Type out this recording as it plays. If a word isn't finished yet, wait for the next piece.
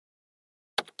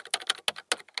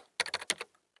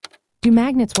Do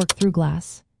magnets work through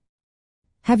glass?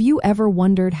 Have you ever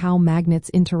wondered how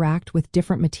magnets interact with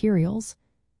different materials?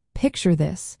 Picture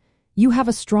this. You have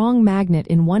a strong magnet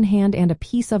in one hand and a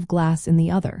piece of glass in the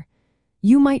other.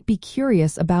 You might be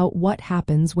curious about what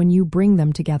happens when you bring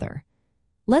them together.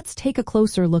 Let's take a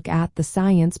closer look at the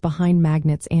science behind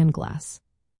magnets and glass.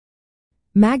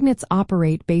 Magnets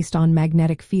operate based on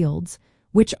magnetic fields,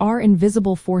 which are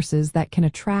invisible forces that can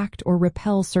attract or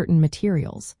repel certain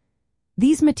materials.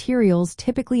 These materials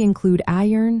typically include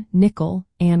iron, nickel,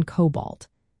 and cobalt.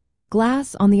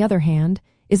 Glass, on the other hand,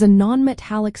 is a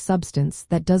non-metallic substance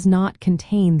that does not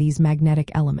contain these magnetic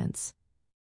elements.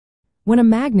 When a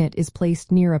magnet is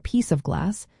placed near a piece of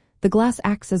glass, the glass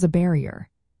acts as a barrier.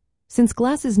 Since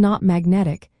glass is not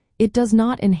magnetic, it does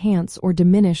not enhance or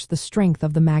diminish the strength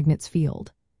of the magnet's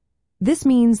field. This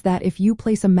means that if you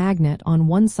place a magnet on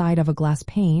one side of a glass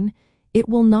pane, it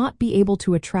will not be able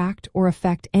to attract or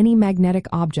affect any magnetic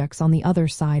objects on the other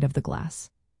side of the glass.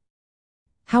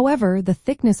 However, the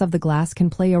thickness of the glass can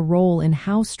play a role in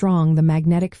how strong the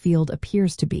magnetic field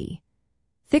appears to be.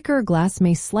 Thicker glass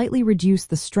may slightly reduce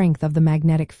the strength of the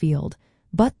magnetic field,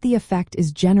 but the effect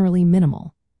is generally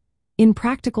minimal. In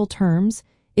practical terms,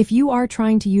 if you are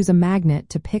trying to use a magnet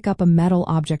to pick up a metal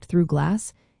object through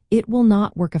glass, it will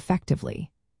not work effectively.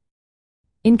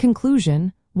 In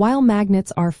conclusion, while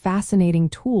magnets are fascinating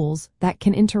tools that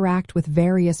can interact with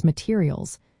various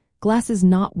materials, glass is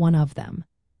not one of them.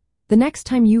 The next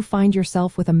time you find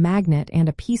yourself with a magnet and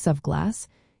a piece of glass,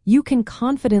 you can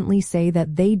confidently say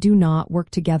that they do not work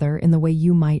together in the way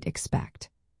you might expect.